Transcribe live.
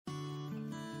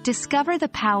Discover the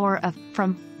power of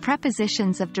from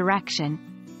prepositions of direction.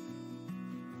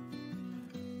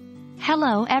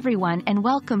 Hello everyone and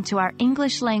welcome to our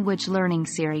English language learning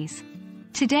series.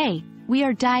 Today, we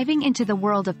are diving into the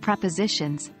world of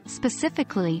prepositions,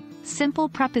 specifically, simple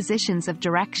prepositions of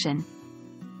direction.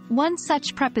 One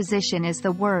such preposition is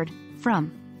the word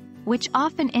from, which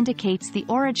often indicates the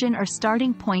origin or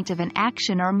starting point of an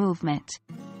action or movement.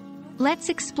 Let's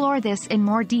explore this in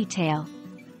more detail.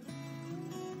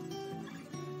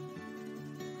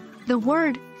 The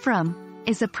word from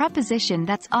is a preposition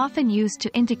that's often used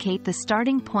to indicate the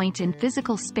starting point in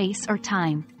physical space or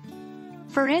time.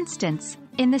 For instance,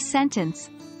 in the sentence,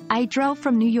 I drove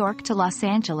from New York to Los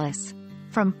Angeles,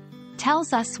 from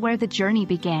tells us where the journey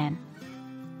began.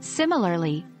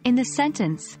 Similarly, in the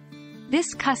sentence,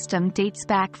 this custom dates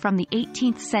back from the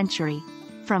 18th century,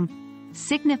 from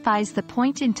signifies the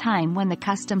point in time when the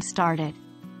custom started.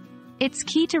 It's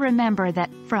key to remember that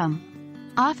from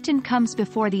often comes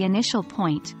before the initial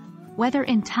point, whether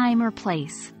in time or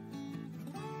place.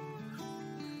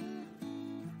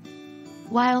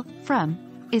 While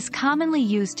from is commonly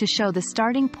used to show the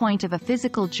starting point of a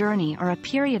physical journey or a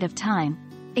period of time,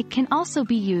 it can also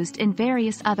be used in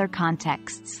various other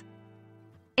contexts.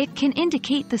 It can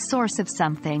indicate the source of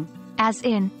something, as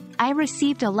in, I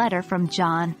received a letter from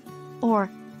John, or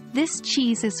this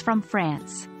cheese is from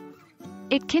France.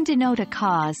 It can denote a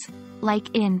cause,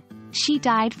 like in, she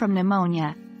died from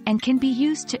pneumonia, and can be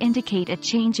used to indicate a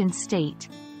change in state,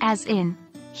 as in,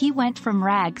 he went from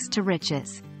rags to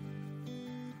riches.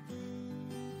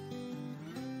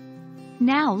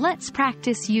 Now let's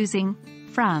practice using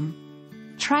from.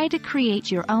 Try to create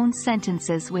your own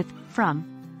sentences with from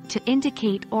to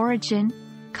indicate origin,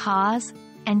 cause,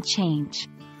 and change.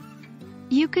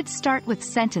 You could start with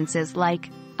sentences like,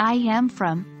 I am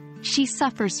from, she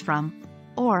suffers from,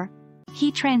 or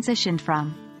he transitioned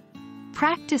from.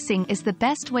 Practicing is the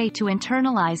best way to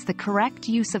internalize the correct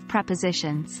use of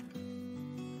prepositions.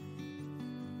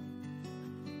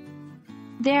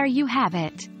 There you have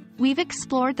it. We've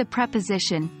explored the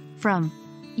preposition from,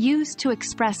 used to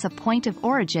express a point of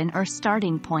origin or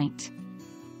starting point.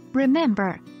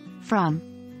 Remember, from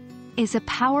is a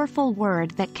powerful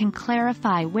word that can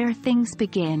clarify where things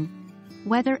begin,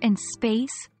 whether in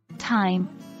space, time,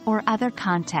 or other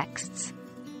contexts.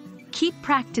 Keep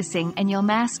practicing and you'll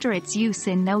master its use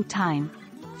in no time.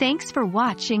 Thanks for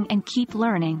watching and keep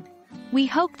learning. We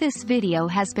hope this video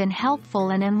has been helpful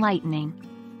and enlightening.